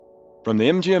From the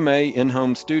MGMA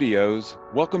in-home studios,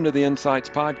 welcome to the Insights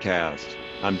Podcast.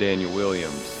 I'm Daniel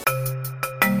Williams.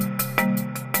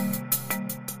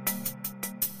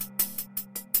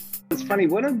 It's funny,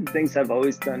 one of the things I've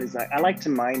always done is I like to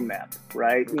mind map,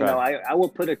 right? Okay. I will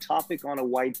put a topic on a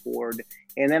whiteboard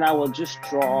and then I will just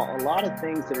draw a lot of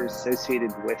things that are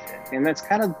associated with it. And that's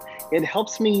it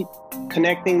helps me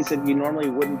connect things that you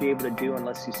normally wouldn't be able to do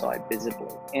unless you saw it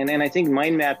visibly. And I think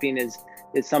mind mapping is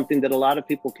something that a lot of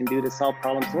people can do to solve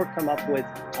problems or come up with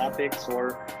topics,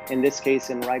 or in this case,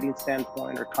 in writing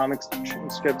standpoint or comic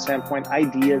script standpoint,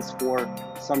 ideas for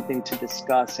something to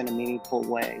discuss in a meaningful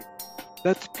way.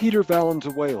 That's Peter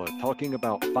Valenzuela talking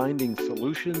about finding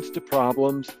solutions to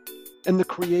problems and the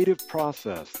creative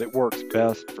process that works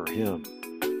best for him.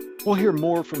 We'll hear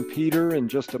more from Peter in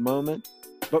just a moment,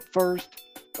 but first,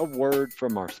 a word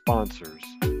from our sponsors.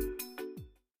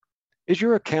 Is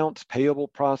your accounts payable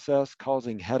process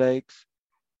causing headaches?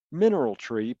 Mineral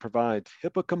Tree provides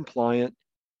HIPAA-compliant,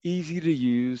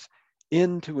 easy-to-use,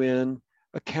 end-to-end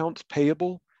accounts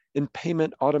payable and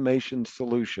payment automation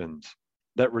solutions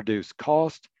that reduce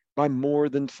cost by more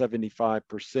than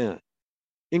 75%,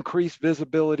 increase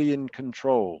visibility and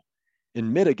control,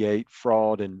 and mitigate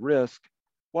fraud and risk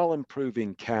while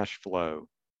improving cash flow.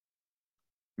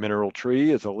 Mineral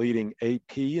Tree is a leading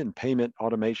AP and payment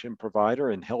automation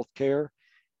provider in healthcare,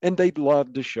 and they'd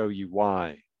love to show you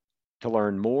why. To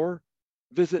learn more,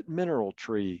 visit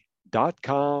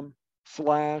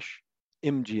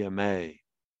mineraltree.com/MGMA.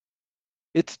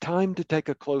 It's time to take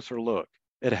a closer look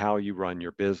at how you run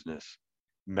your business.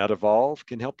 MedEvolve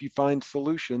can help you find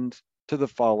solutions to the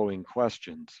following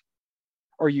questions.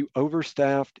 Are you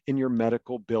overstaffed in your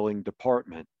medical billing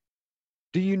department?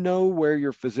 Do you know where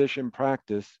your physician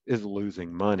practice is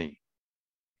losing money?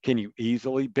 Can you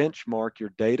easily benchmark your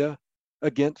data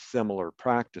against similar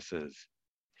practices?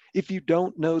 If you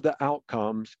don't know the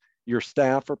outcomes your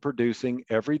staff are producing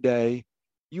every day,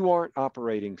 you aren't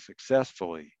operating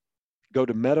successfully. Go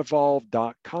to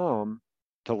medevolve.com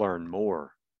to learn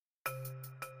more.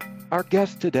 Our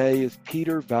guest today is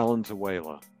Peter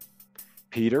Valenzuela.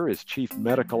 Peter is Chief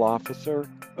Medical Officer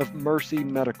of Mercy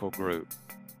Medical Group,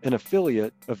 an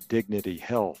affiliate of Dignity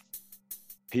Health.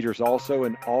 Peter's also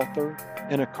an author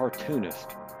and a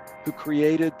cartoonist who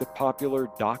created the popular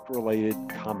doc-related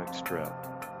comic strip.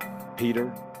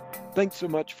 Peter, thanks so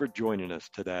much for joining us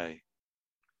today.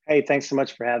 Hey, thanks so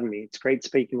much for having me. It's great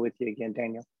speaking with you again,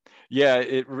 Daniel. Yeah,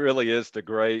 it really is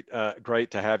great to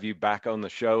have you back on the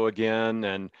show again.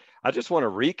 And I just want to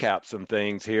recap some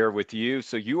things here with you.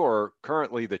 So you are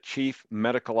currently the Chief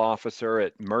Medical Officer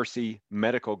at Mercy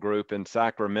Medical Group in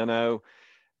Sacramento.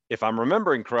 If I'm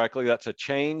remembering correctly, that's a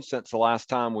change since the last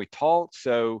time we talked.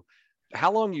 So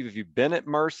how long have you been at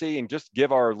Mercy? And just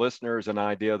give our listeners an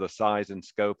idea of the size and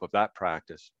scope of that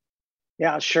practice.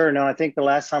 Yeah, sure. No, I think the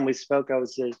last time we spoke, I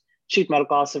was the Chief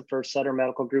Medical Officer for Sutter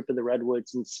Medical Group of the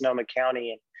Redwoods in Sonoma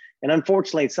County. And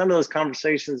unfortunately, some of those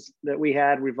conversations that we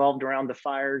had revolved around the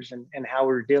fires and how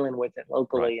we're dealing with it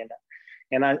locally. Right.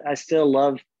 And I still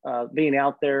love being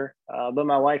out there. But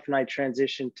my wife and I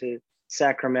transitioned to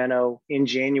Sacramento in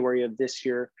January of this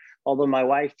year. Although my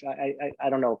wife, I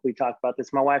don't know if we talked about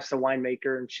this, my wife's a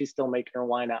winemaker and she's still making her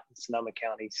wine out in Sonoma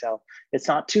County. So it's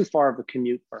not too far of a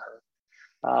commute for her.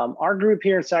 Our group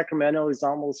here in Sacramento is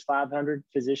almost 500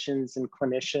 physicians and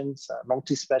clinicians, a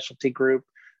multi-specialty group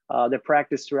that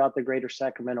practice throughout the greater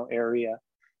Sacramento area.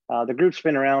 The group's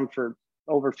been around for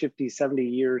over 50, 70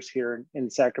 years here in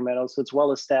Sacramento, so it's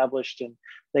well established, and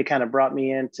they kind of brought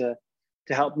me in to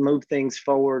help move things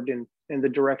forward in the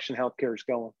direction healthcare is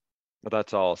going. Well,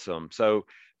 that's awesome. So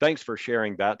thanks for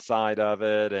sharing that side of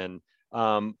it. And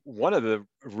one of the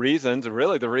reasons,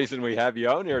 really the reason we have you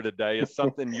on here today, is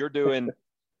something you're doing.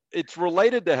 It's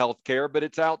related to healthcare, but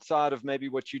it's outside of maybe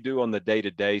what you do on the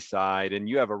day-to-day side. And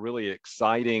you have a really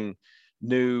exciting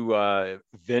new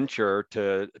venture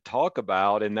to talk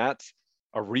about, and that's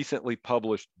a recently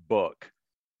published book.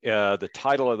 The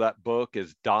title of that book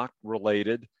is Doc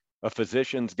Related, A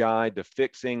Physician's Guide to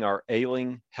Fixing Our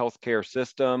Ailing Healthcare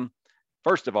System.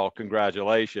 First of all,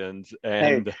 congratulations.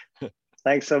 And hey,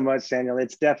 thanks so much, Daniel.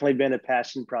 It's definitely been a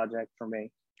passion project for me.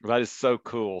 That is so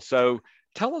cool. So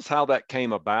tell us how that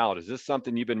came about. Is this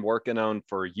something you've been working on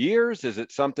for years? Is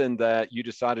it something that you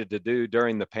decided to do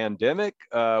during the pandemic?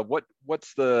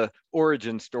 What's the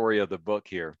origin story of the book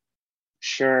here?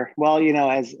 Sure. Well,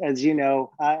 as you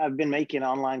know, I've been making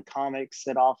online comics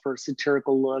that offer a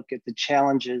satirical look at the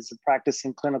challenges of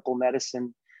practicing clinical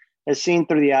medicine as seen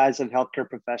through the eyes of healthcare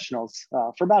professionals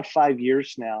for about 5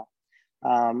 years now.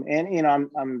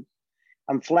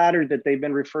 I'm flattered that they've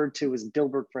been referred to as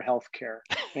Dilbert for healthcare,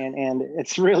 and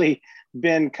it's really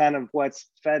been kind of what's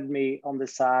fed me on the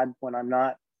side when I'm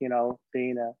not,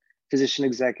 being a physician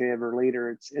executive or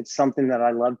leader. It's something that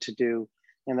I love to do,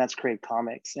 and that's create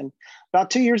comics. And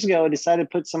about 2 years ago, I decided to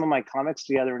put some of my comics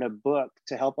together in a book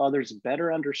to help others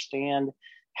better understand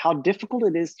how difficult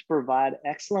it is to provide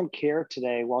excellent care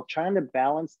today while trying to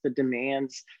balance the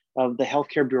demands of the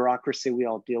healthcare bureaucracy we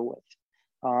all deal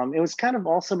with. It was kind of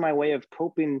also my way of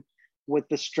coping with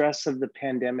the stress of the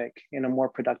pandemic in a more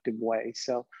productive way.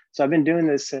 So I've been doing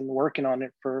this and working on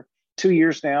it for 2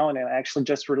 years now, and I actually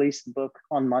just released the book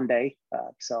on Monday.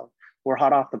 So we're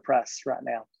hot off the press right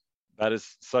now. That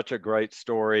is such a great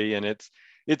story, and it's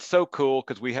so cool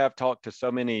because we have talked to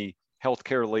so many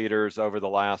healthcare leaders over the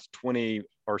last 20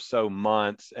 or so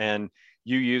months, and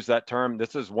you use that term.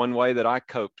 This is one way that I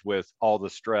coped with all the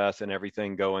stress and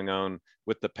everything going on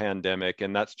with the pandemic,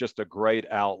 and that's just a great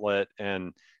outlet.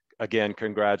 And again,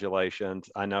 congratulations.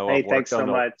 I know Hey, thanks so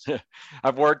much.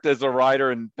 I've worked as a writer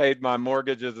and paid my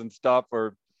mortgages and stuff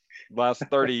for the last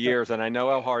 30 years, and I know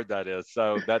how hard that is.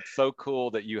 So that's so cool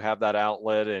that you have that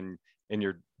outlet, and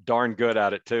you're darn good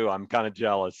at it too. I'm kind of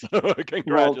jealous. Congratulations.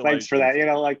 Well, thanks for that.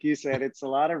 Like you said, it's a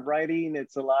lot of writing,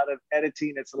 it's a lot of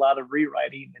editing, it's a lot of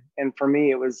rewriting. And for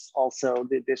me, it was also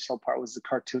the additional part was the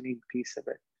cartooning piece of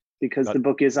it, because the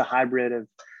book is a hybrid of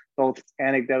both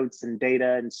anecdotes and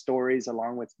data and stories,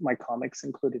 along with my comics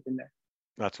included in there.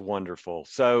 That's wonderful.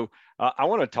 So I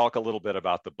want to talk a little bit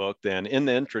about the book then. In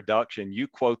the introduction, you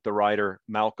quote the writer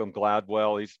Malcolm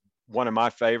Gladwell. He's one of my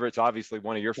favorites, obviously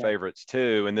one of your favorites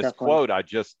too. And this Definitely. quote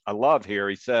I love here.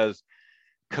 He says,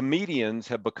 "Comedians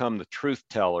have become the truth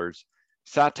tellers.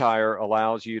 Satire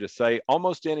allows you to say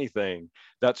almost anything.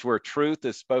 That's where truth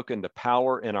is spoken to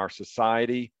power in our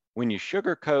society. When you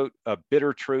sugarcoat a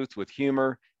bitter truth with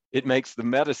humor, it makes the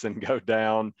medicine go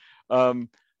down."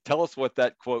 Tell us what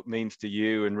that quote means to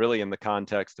you, and really in the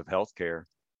context of healthcare.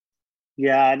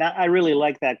 Yeah, and I really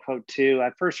like that quote too.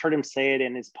 I first heard him say it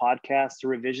in his podcast, The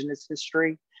Revisionist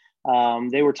History.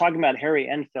 They were talking about Harry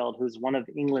Enfield, who's one of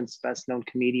England's best known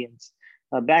comedians.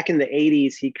 Back in the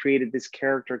 80s, he created this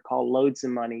character called Loads of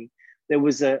Money. There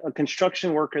was a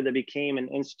construction worker that became an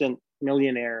instant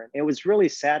millionaire. It was really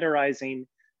satirizing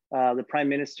the Prime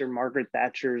Minister, Margaret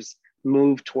Thatcher's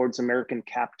move towards American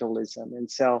capitalism. And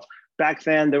so back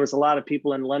then, there was a lot of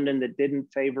people in London that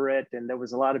didn't favor it, and there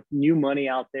was a lot of new money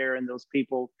out there, and those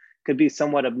people could be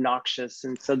somewhat obnoxious.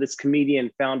 And so this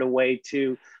comedian found a way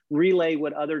to relay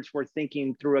what others were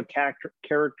thinking through a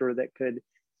character that could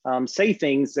say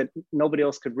things that nobody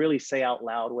else could really say out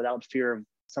loud without fear of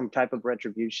some type of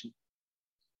retribution.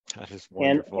 That is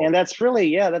wonderful. And that's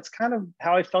really, that's kind of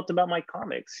how I felt about my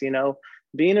comics.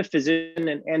 Being a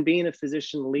physician and being a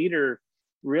physician leader,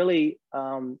 really,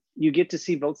 you get to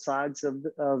see both sides of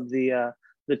the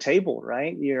table,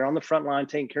 right? You're on the front line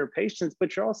taking care of patients,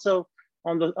 but you're also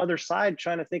on the other side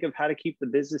trying to think of how to keep the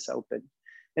business open.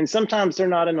 And sometimes they're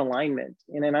not in alignment.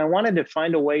 And I wanted to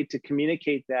find a way to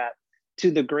communicate that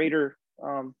to the greater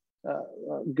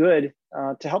good,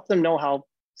 to help them know how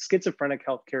schizophrenic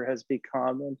healthcare has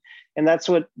become. And that's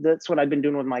what I've been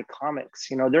doing with my comics.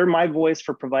 They're my voice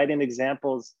for providing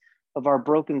examples of our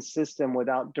broken system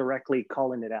without directly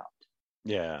calling it out.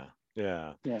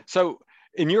 Yeah. So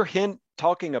in your hint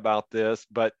talking about this,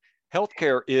 but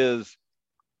healthcare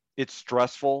it's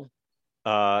stressful.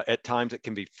 At times it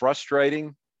can be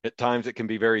frustrating. At times it can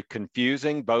be very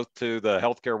confusing, both to the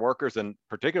healthcare workers and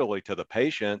particularly to the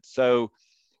patients. So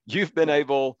you've been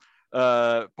able,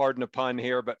 pardon the pun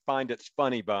here, but find its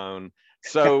funny bone.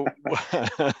 So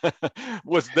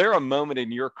was there a moment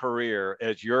in your career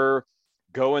as you're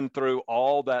going through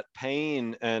all that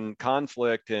pain and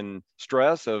conflict and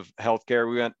stress of healthcare,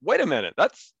 we went, wait a minute,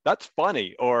 that's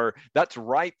funny, or that's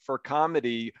ripe for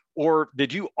comedy? Or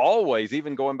did you always,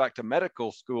 even going back to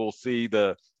medical school, see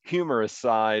the humorous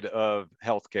side of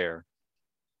healthcare?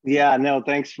 Yeah, no,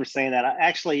 thanks for saying that.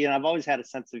 Actually, I've always had a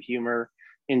sense of humor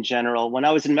in general. When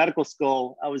I was in medical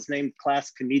school, I was named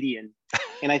class comedian.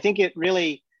 And I think it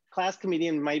really, class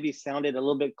comedian maybe sounded a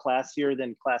little bit classier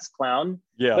than class clown.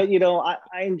 Yeah. But,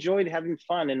 I enjoyed having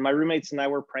fun. And my roommates and I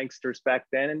were pranksters back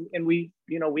then. And we,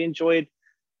 we enjoyed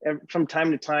from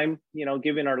time to time,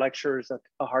 giving our lecturers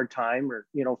a hard time, or,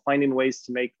 finding ways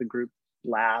to make the group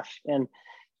laugh. And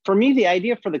for me, the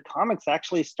idea for the comics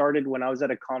actually started when I was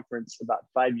at a conference about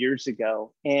 5 years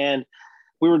ago. And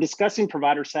we were discussing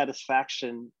provider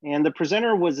satisfaction. And the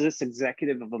presenter was this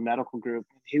executive of a medical group.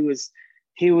 He was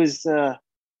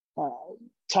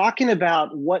talking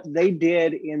about what they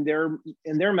did in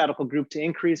their medical group to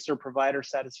increase their provider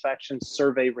satisfaction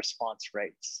survey response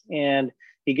rates. And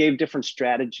he gave different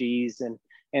strategies.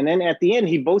 And then at the end,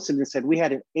 he boasted and said, we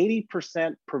had an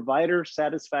 80% provider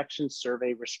satisfaction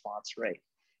survey response rate.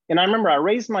 And I remember I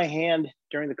raised my hand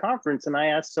during the conference and I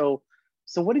asked, so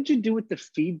what did you do with the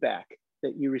feedback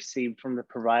that you received from the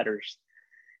providers?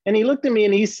 And he looked at me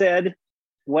and he said,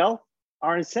 well,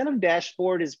 our incentive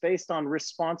dashboard is based on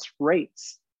response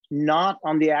rates, not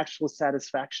on the actual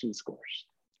satisfaction scores.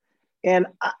 And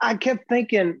I kept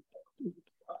thinking,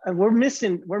 we're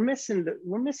missing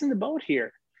the boat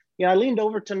here. You know, I leaned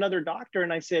over to another doctor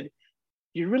and I said,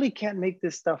 you really can't make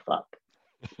this stuff up.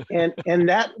 And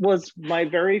that was my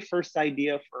very first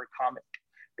idea for a comic,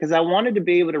 because I wanted to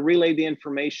be able to relay the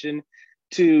information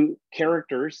to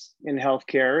characters in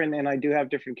healthcare. And I do have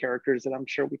different characters that I'm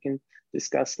sure we can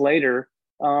discuss later,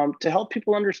 to help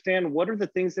people understand what are the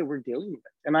things that we're dealing with.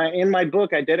 And in my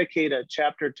book, I dedicate a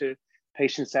chapter to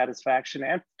patient satisfaction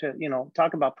and to, you know,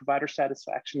 talk about provider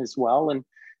satisfaction as well. And,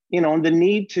 you know, the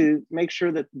need to make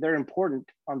sure that they're important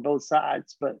on both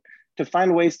sides, but to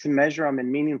find ways to measure them in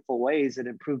meaningful ways that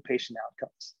improve patient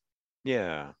outcomes.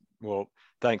 Yeah, well,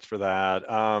 thanks for that.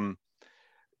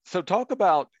 So talk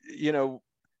about, you know,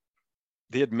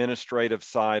 the administrative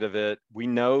side of it. We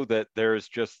know that there's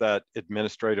just that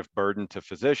administrative burden to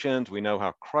physicians. We know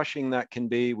how crushing that can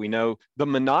be. We know the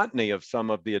monotony of some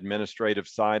of the administrative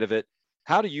side of it.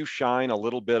 How do you shine a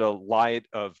little bit of light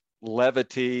of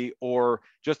levity or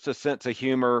just a sense of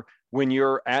humor when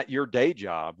you're at your day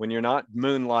job, when you're not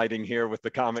moonlighting here with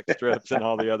the comic strips and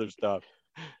all the other stuff?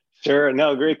 Sure.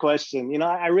 No, great question. You know,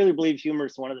 I really believe humor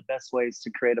is one of the best ways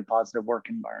to create a positive work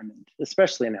environment,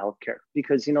 especially in healthcare,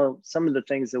 because, you know, some of the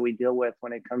things that we deal with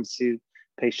when it comes to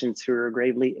patients who are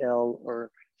gravely ill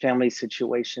or family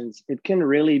situations, it can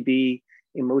really be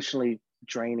emotionally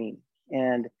draining.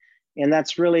 And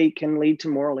that's really can lead to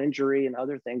moral injury and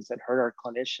other things that hurt our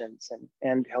clinicians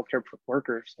and healthcare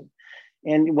workers.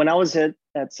 And when I was at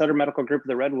Sutter Medical Group of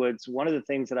the Redwoods, one of the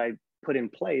things that I put in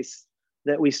place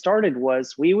that we started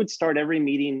was we would start every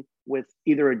meeting with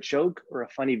either a joke or a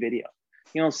funny video.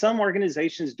 You know, some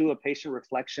organizations do a patient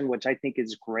reflection, which I think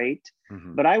is great,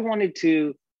 but I wanted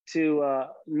to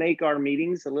make our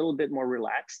meetings a little bit more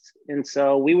relaxed. And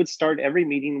so we would start every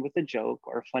meeting with a joke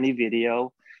or a funny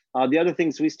video. The other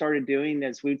things we started doing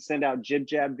is we'd send out jib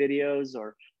jab videos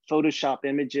or Photoshop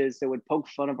images that would poke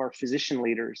fun of our physician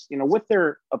leaders, you know, with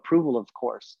their approval, of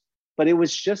course. But it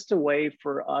was just a way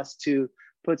for us to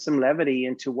put some levity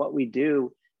into what we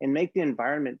do and make the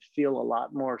environment feel a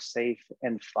lot more safe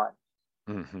and fun.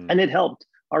 And it helped.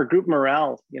 Our group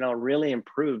morale, you know, really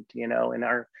improved, you know, in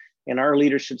our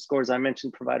leadership scores. I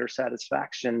mentioned provider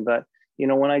satisfaction, but, you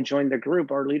know, when I joined the group,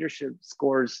 our leadership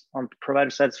scores on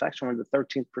provider satisfaction were the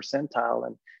 13th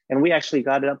percentile. And we actually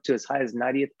got it up to as high as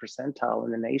 90th percentile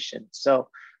in the nation. So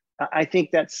I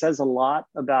think that says a lot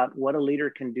about what a leader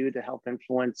can do to help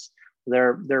influence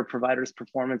their providers'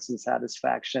 performance and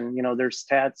satisfaction. You know, there's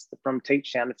stats from Tate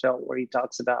Shanafelt where he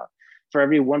talks about for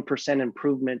every 1%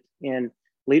 improvement in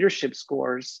leadership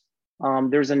scores,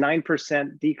 there's a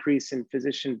 9% decrease in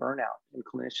physician burnout and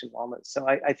clinician wellness. So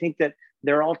I think that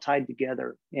they're all tied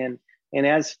together. And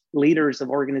as leaders of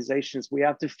organizations, we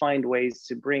have to find ways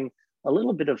to bring a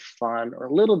little bit of fun or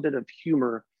a little bit of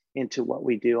humor into what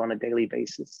we do on a daily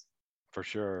basis. For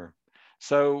sure.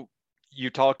 So you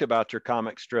talked about your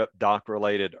comic strip Doc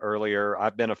Related earlier.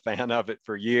 I've been a fan of it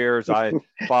for years. I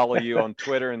follow you on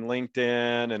Twitter and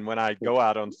LinkedIn. And when I go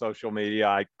out on social media,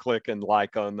 I click and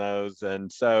like on those.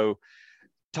 And so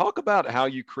talk about how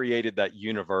you created that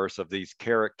universe of these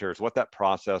characters, what that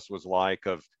process was like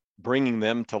of bringing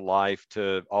them to life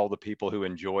to all the people who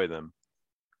enjoy them.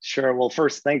 Sure. Well,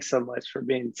 first, thanks so much for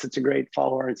being such a great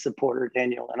follower and supporter,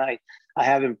 Daniel. And I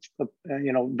have, you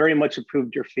know, very much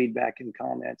approved your feedback and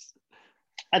comments.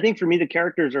 I think for me, the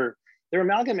characters they're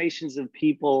amalgamations of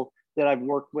people that I've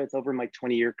worked with over my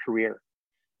 20-year career.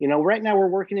 You know, right now we're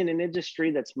working in an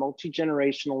industry that's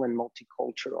multi-generational and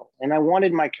multicultural. And I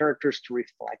wanted my characters to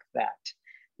reflect that.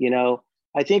 You know,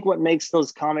 I think what makes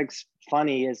those comics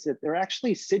funny is that they're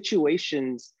actually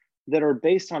situations that are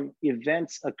based on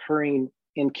events occurring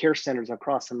in care centers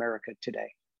across America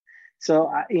today. So,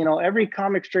 you know, every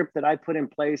comic strip that I put in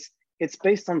place, it's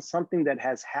based on something that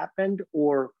has happened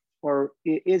or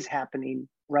is happening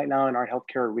right now in our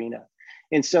healthcare arena.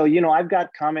 And so, you know, I've got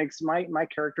comics, my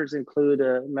characters include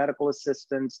medical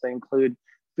assistants, they include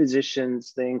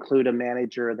physicians, they include a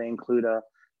manager, they include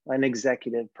an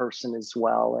executive person as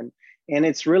well. And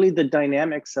it's really the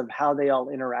dynamics of how they all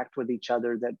interact with each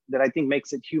other that I think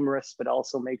makes it humorous, but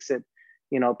also makes it,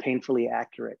 you know, painfully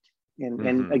accurate.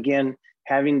 And again,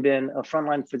 having been a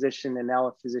frontline physician and now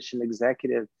a physician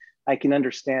executive, I can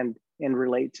understand and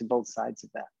relate to both sides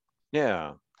of that.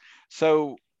 Yeah.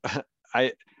 So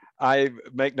I I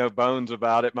make no bones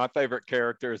about it. My favorite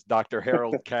character is Dr.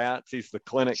 Harold Katz. He's the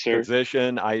clinic Sure.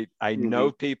 physician. I Hmm.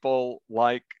 know people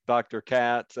like Dr.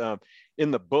 Katz.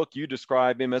 In the book, you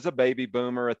describe him as a baby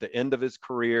boomer at the end of his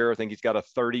career. I think he's got a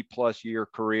 30+ year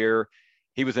career.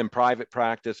 He was in private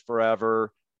practice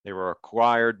forever. They were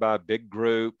acquired by a big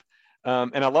group.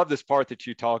 And I love this part that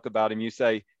you talk about him. You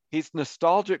say, he's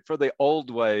nostalgic for the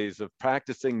old ways of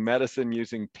practicing medicine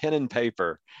using pen and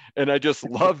paper. And I just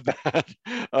love that.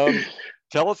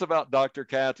 Tell us about Dr.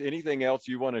 Katz. Anything else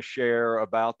you want to share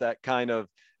about that kind of,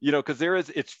 because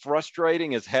it's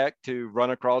frustrating as heck to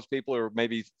run across people who are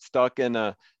maybe stuck in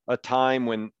a time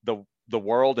when the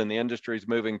world and the industry is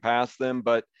moving past them.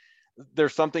 But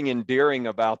there's something endearing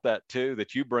about that too,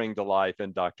 that you bring to life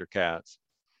in Dr. Katz.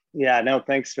 Yeah, no,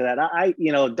 thanks for that.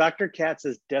 Dr. Katz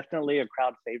is definitely a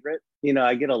crowd favorite.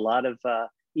 I get a lot of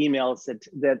emails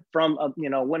that from,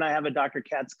 when I have a Dr.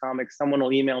 Katz comic, someone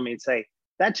will email me and say,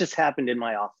 that just happened in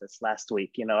my office last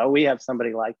week. We have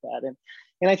somebody like that.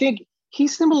 And I think he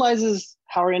symbolizes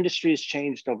how our industry has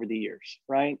changed over the years,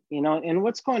 right? And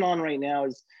what's going on right now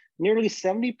is nearly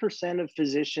 70% of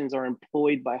physicians are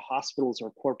employed by hospitals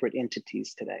or corporate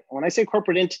entities today. And when I say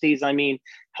corporate entities, I mean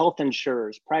health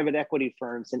insurers, private equity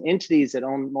firms, and entities that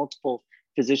own multiple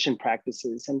physician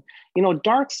practices. And,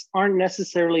 darks aren't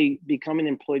necessarily becoming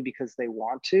employed because they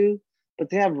want to, but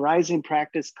they have rising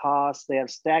practice costs, they have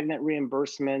stagnant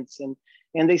reimbursements,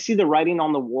 and they see the writing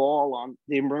on the wall on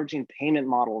the emerging payment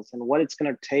models and what it's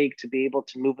going to take to be able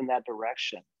to move in that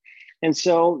direction. And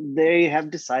so they have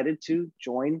decided to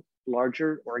join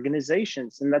larger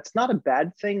organizations. And that's not a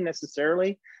bad thing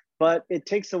necessarily, but it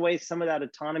takes away some of that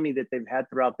autonomy that they've had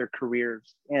throughout their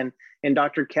careers. And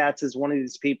Dr. Katz is one of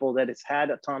these people that has had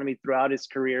autonomy throughout his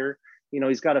career.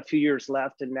 He's got a few years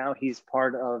left, and now he's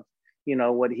part of,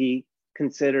 what he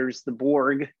considers the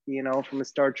Borg, from a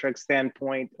Star Trek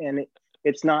standpoint. And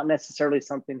it's not necessarily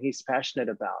something he's passionate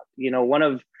about. One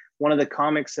of the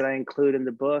comics that I include in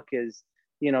the book is,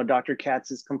 Dr. Katz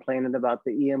is complaining about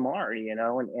the EMR,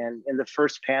 and in the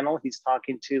first panel, he's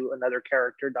talking to another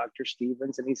character, Dr.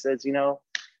 Stevens, and he says,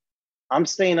 I'm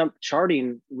staying up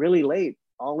charting really late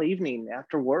all evening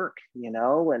after work,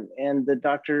 and the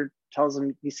doctor tells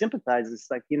him he sympathizes,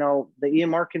 like, the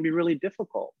EMR can be really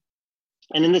difficult.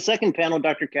 And in the second panel,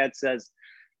 Dr. Katz says,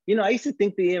 I used to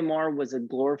think the EMR was a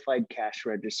glorified cash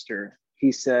register.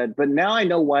 He said, but now I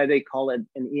know why they call it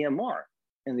an EMR.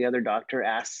 And the other doctor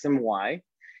asks him why.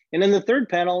 And in the third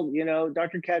panel,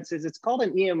 Dr. Katz says it's called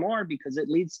an EMR because it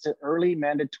leads to early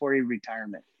mandatory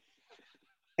retirement.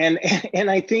 And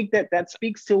I think that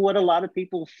speaks to what a lot of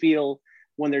people feel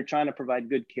when they're trying to provide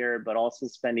good care, but also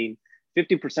spending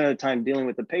 50% of the time dealing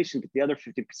with the patient, but the other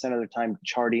 50% of the time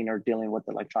charting or dealing with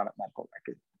the electronic medical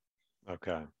record.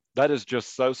 Okay. That is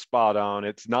just so spot on.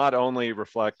 It's not only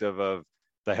reflective of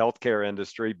the healthcare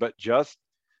industry, but just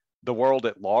the world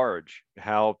at large,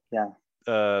 how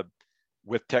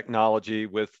with technology,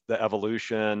 with the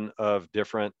evolution of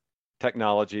different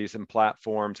technologies and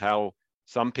platforms, how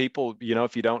some people,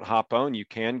 if you don't hop on, you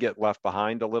can get left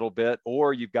behind a little bit,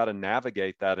 or you've got to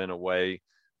navigate that in a way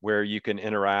where you can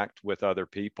interact with other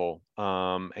people.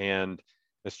 And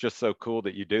it's just so cool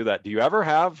that you do that. Do you ever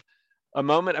have a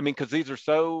moment? I mean, because these are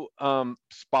so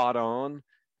spot on.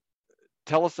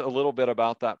 Tell us a little bit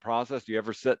about that process. Do you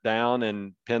ever sit down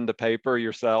and pen to paper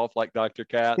yourself like Dr.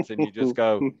 Katz and you just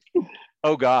go,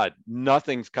 oh God,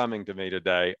 nothing's coming to me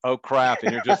today. Oh crap.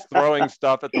 And you're just throwing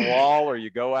stuff at the wall, or you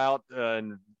go out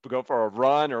and go for a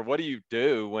run, or what do you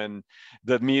do when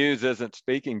the muse isn't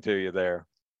speaking to you there?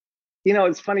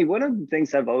 It's funny. One of the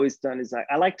things I've always done is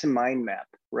I like to mind map,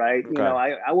 right? Okay.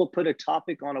 I will put a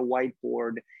topic on a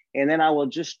whiteboard, and then I will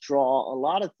just draw a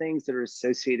lot of things that are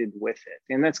associated with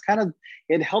it. And that's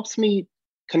it helps me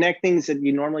connect things that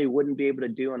you normally wouldn't be able to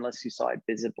do unless you saw it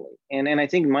visibly. And I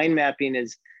think mind mapping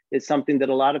is something that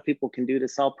a lot of people can do to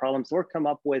solve problems or come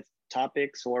up with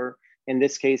topics, or in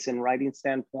this case, in writing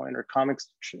standpoint or comic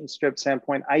strip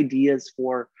standpoint, ideas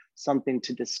for something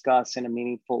to discuss in a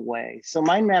meaningful way. So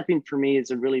mind mapping for me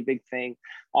is a really big thing.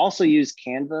 Also use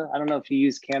Canva. I don't know if you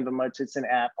use Canva much. It's an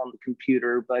app on the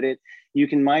computer, but you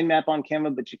can mind map on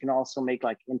Canva, but you can also make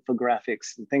like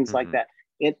infographics and things like that.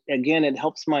 It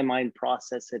helps my mind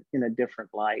process it in a different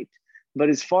light. But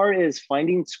as far as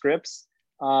finding scripts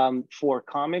for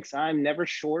comics, I'm never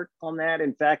short on that.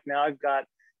 In fact, now I've got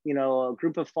a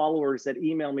group of followers that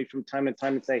email me from time to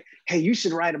time and say, hey, you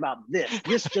should write about this.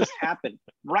 This just happened.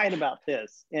 Write about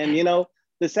this. And,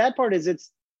 the sad part is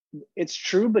it's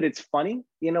true, but it's funny,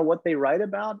 what they write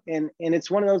about. And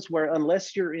it's one of those where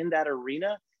unless you're in that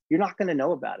arena, you're not going to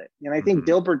know about it. And I think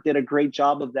Dilbert did a great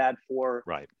job of that for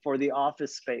the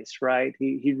office space, right?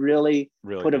 He really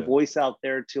put a voice out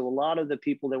there to a lot of the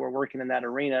people that were working in that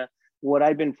arena. What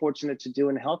I've been fortunate to do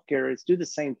in healthcare is do the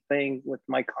same thing with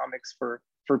my comics for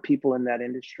people in that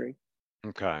industry.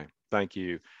 Okay, thank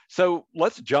you. So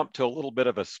let's jump to a little bit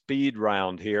of a speed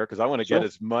round here, because I want to get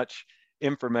as much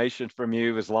information from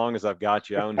you as long as I've got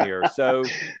you on here. So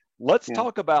let's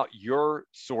talk about your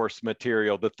source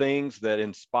material, the things that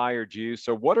inspired you.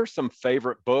 So what are some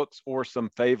favorite books or some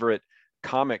favorite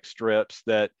comic strips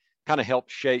that kind of help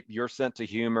shape your sense of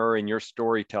humor and your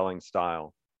storytelling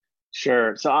style?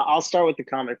 Sure. So I'll start with the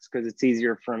comics because it's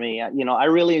easier for me. You know, I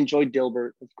really enjoyed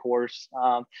Dilbert, of course,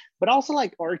 but also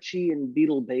like Archie and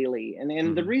Beetle Bailey.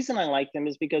 And the reason I like them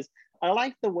is because I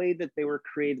like the way that they were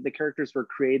created. The characters were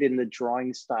created in the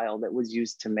drawing style that was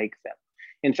used to make them.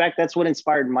 In fact, that's what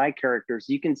inspired my characters.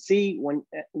 You can see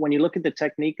when you look at the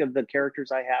technique of the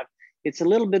characters I have, it's a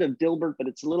little bit of Dilbert, but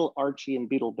it's a little Archie and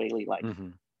Beetle Bailey like.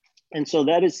 And so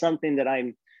that is something that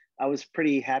I was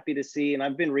pretty happy to see. And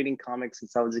I've been reading comics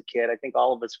since I was a kid. I think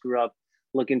all of us grew up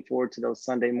looking forward to those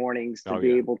Sunday mornings to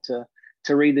be able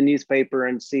to read the newspaper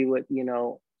and see what, you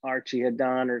know, Archie had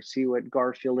done or see what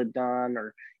Garfield had done,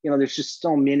 or, you know, there's just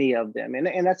so many of them.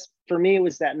 And that's, for me, it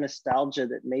was that nostalgia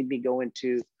that made me go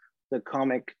into the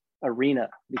comic arena,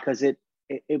 because it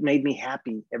made me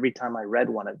happy every time I read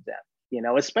one of them, you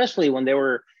know, especially when they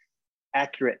were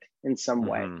accurate in some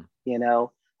way, you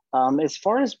know. As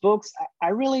far as books, I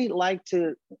really like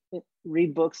to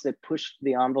read books that push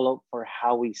the envelope for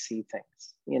how we see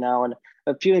things, you know, and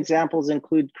a few examples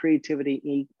include Creativity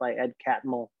Inc. by Ed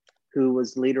Catmull, who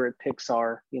was leader at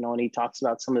Pixar, you know, and he talks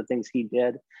about some of the things he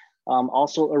did.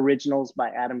 Also Originals by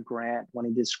Adam Grant, when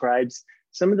he describes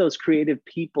some of those creative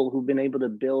people who've been able to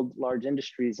build large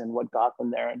industries and what got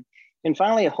them there. And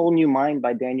finally, A Whole New Mind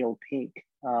by Daniel Pink.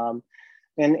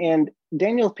 And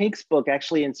Daniel Pink's book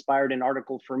actually inspired an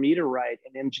article for me to write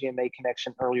an MGMA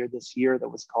connection earlier this year that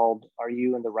was called Are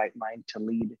You in the Right Mind to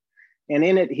Lead? And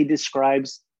in it, he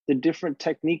describes the different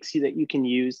techniques that you can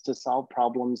use to solve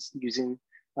problems using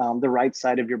the right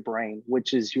side of your brain,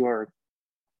 which is your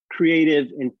creative,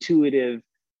 intuitive,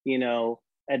 you know,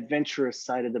 adventurous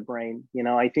side of the brain. You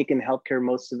know, I think in healthcare,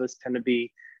 most of us tend to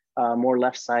be more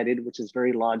left-sided, which is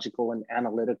very logical and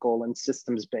analytical and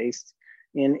systems-based.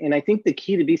 And I think the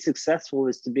key to be successful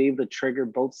is to be able to trigger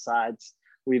both sides,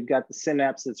 where you've got the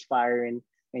synapse that's firing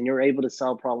and you're able to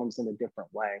solve problems in a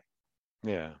different way.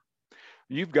 Yeah.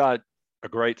 You've got a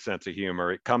great sense of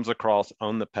humor. It comes across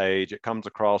on the page. It comes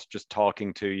across just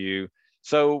talking to you.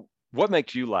 So what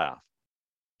makes you laugh?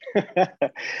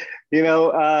 You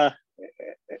know,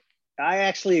 I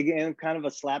actually, again, kind of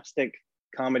a slapstick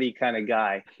comedy kind of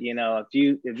guy. You know,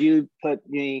 if you put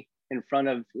me in front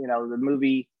of, you know, the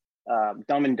movie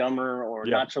Dumb and Dumber or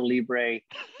Nacho Libre,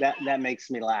 that makes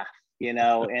me laugh, you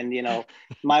know. And, you know,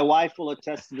 my wife will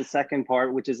attest to the second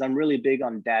part, which is I'm really big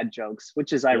on dad jokes,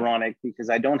 which is ironic because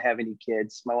I don't have any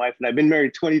kids. My wife and I've been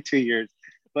married 22 years,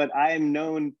 but I am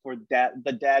known for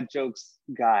the dad jokes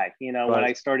guy. You know, when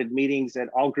I started meetings, at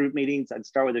all group meetings, I'd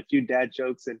start with a few dad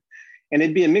jokes, and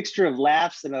it'd be a mixture of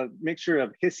laughs and a mixture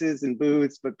of hisses and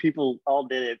boos, but people all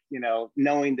did it, you know,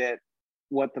 knowing that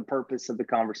what the purpose of the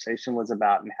conversation was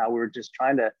about and how we were just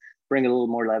trying to bring a little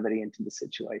more levity into the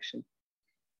situation.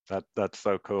 That's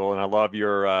so cool. And I love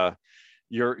your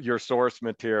source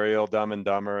material, Dumb and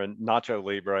Dumber, and Nacho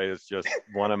Libre is just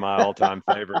one of my all-time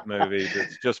favorite movies.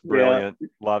 It's just brilliant.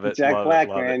 Love it. Jack love Black,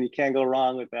 it, love man, it. You can't go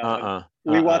wrong with that one.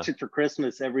 We watch it for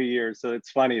Christmas every year. So it's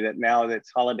funny that now that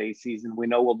it's holiday season, we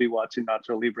know we'll be watching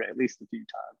Nacho Libre at least a few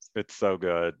times. It's so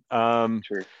good.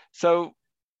 True. So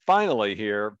finally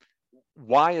here,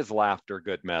 why is laughter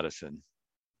good medicine?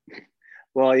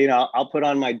 Well, you know, I'll put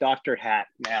on my doctor hat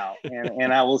now,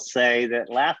 and I will say that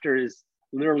laughter is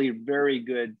literally very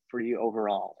good for you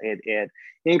overall. It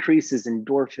increases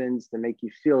endorphins that make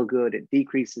you feel good. It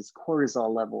decreases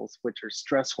cortisol levels, which are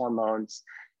stress hormones.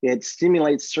 It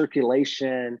stimulates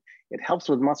circulation. It helps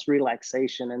with muscle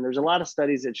relaxation. And there's a lot of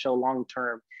studies that show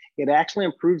long-term, it actually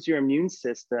improves your immune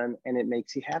system and it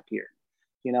makes you happier.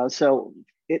 You know, so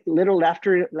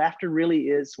laughter really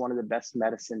is one of the best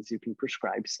medicines you can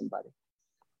prescribe somebody.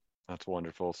 That's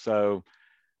wonderful. So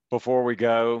before we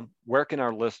go, where can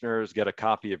our listeners get a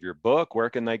copy of your book? Where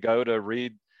can they go to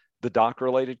read the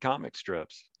doc-related comic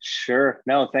strips? Sure.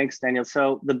 No, thanks, Daniel.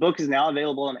 So the book is now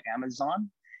available on Amazon,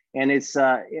 and it's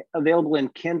available in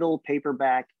Kindle,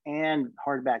 paperback, and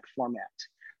hardback format.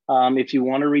 If you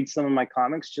want to read some of my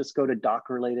comics, just go to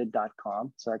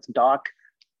docrelated.com. So that's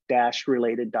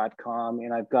doc-related.com.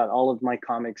 And I've got all of my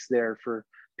comics there for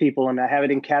people, and I have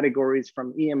it in categories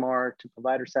from EMR to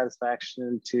provider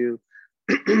satisfaction to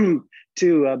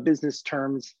to business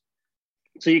terms.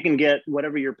 So you can get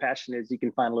whatever your passion is, you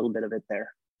can find a little bit of it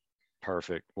there.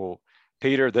 Perfect. Well,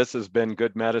 Peter, this has been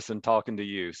good medicine talking to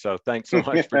you. So thanks so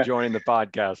much for joining the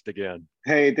podcast again.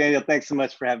 Hey, Daniel, thanks so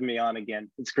much for having me on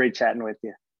again. It's great chatting with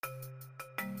you.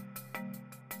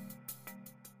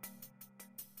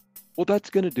 Well, that's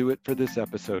going to do it for this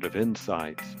episode of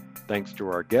Insights. Thanks to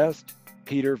our guest,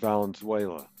 Peter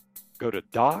Valenzuela. Go to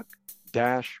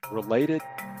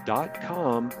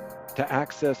doc-related.com to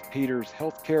access Peter's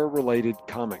healthcare-related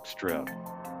comic strip.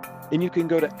 And you can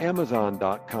go to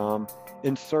amazon.com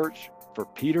and search for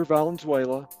Peter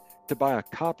Valenzuela to buy a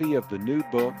copy of the new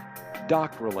book,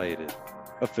 Doc Related,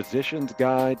 A Physician's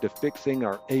Guide to Fixing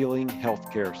Our Ailing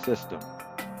Healthcare System.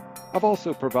 I've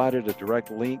also provided a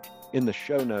direct link in the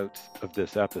show notes of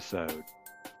this episode.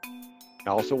 I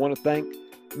also want to thank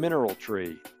Mineral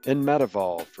Tree and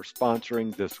Medivol for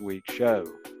sponsoring this week's show.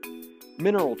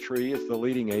 Mineral Tree is the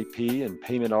leading AP and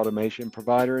payment automation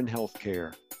provider in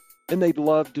healthcare, and they'd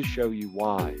love to show you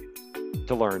why.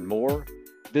 To learn more,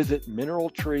 visit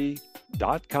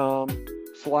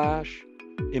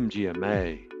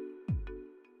mineraltree.com/MGMA.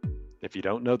 If you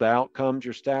don't know the outcomes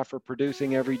your staff are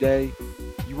producing every day,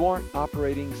 you aren't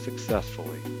operating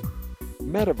successfully.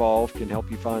 Medivolve can help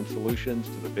you find solutions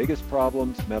to the biggest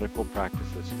problems medical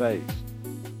practices face.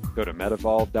 Go to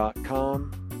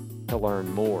medivolve.com to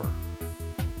learn more.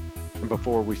 And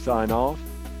before we sign off,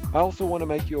 I also want to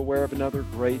make you aware of another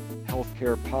great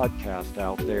healthcare podcast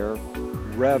out there,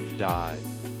 Rev Dive,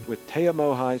 with Taya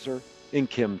Moheiser and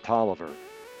Kim Tolliver.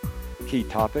 Key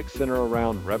topics center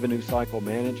around revenue cycle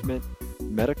management,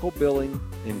 medical billing,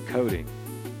 and coding.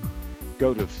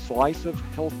 Go to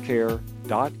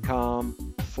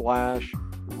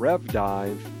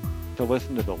sliceofhealthcare.com/RevDive to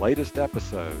listen to the latest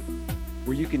episode,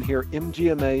 where you can hear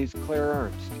MGMA's Claire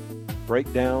Ernst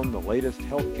break down the latest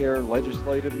healthcare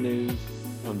legislative news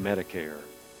on Medicare.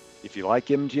 If you like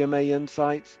MGMA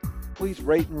Insights, please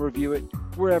rate and review it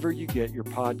wherever you get your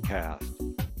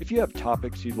podcast. If you have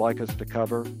topics you'd like us to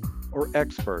cover or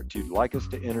experts you'd like us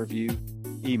to interview,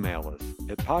 email us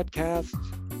at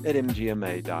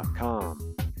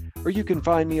podcasts@mgma.com. Or you can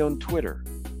find me on Twitter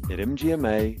at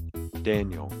MGMA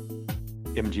Daniel.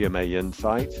 MGMA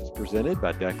Insights is presented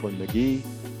by Declan McGee,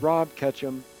 Rob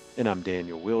Ketchum, and I'm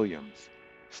Daniel Williams.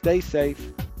 Stay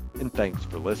safe, and thanks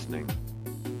for listening.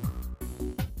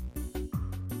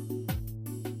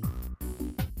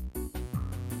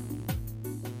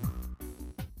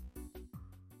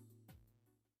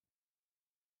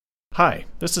 Hi,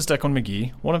 this is Declan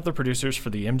McGee, one of the producers for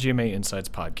the MGMA Insights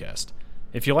podcast.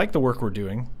 If you like the work we're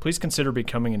doing, please consider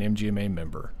becoming an MGMA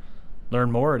member.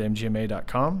 Learn more at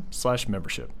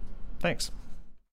mgma.com/membership. Thanks.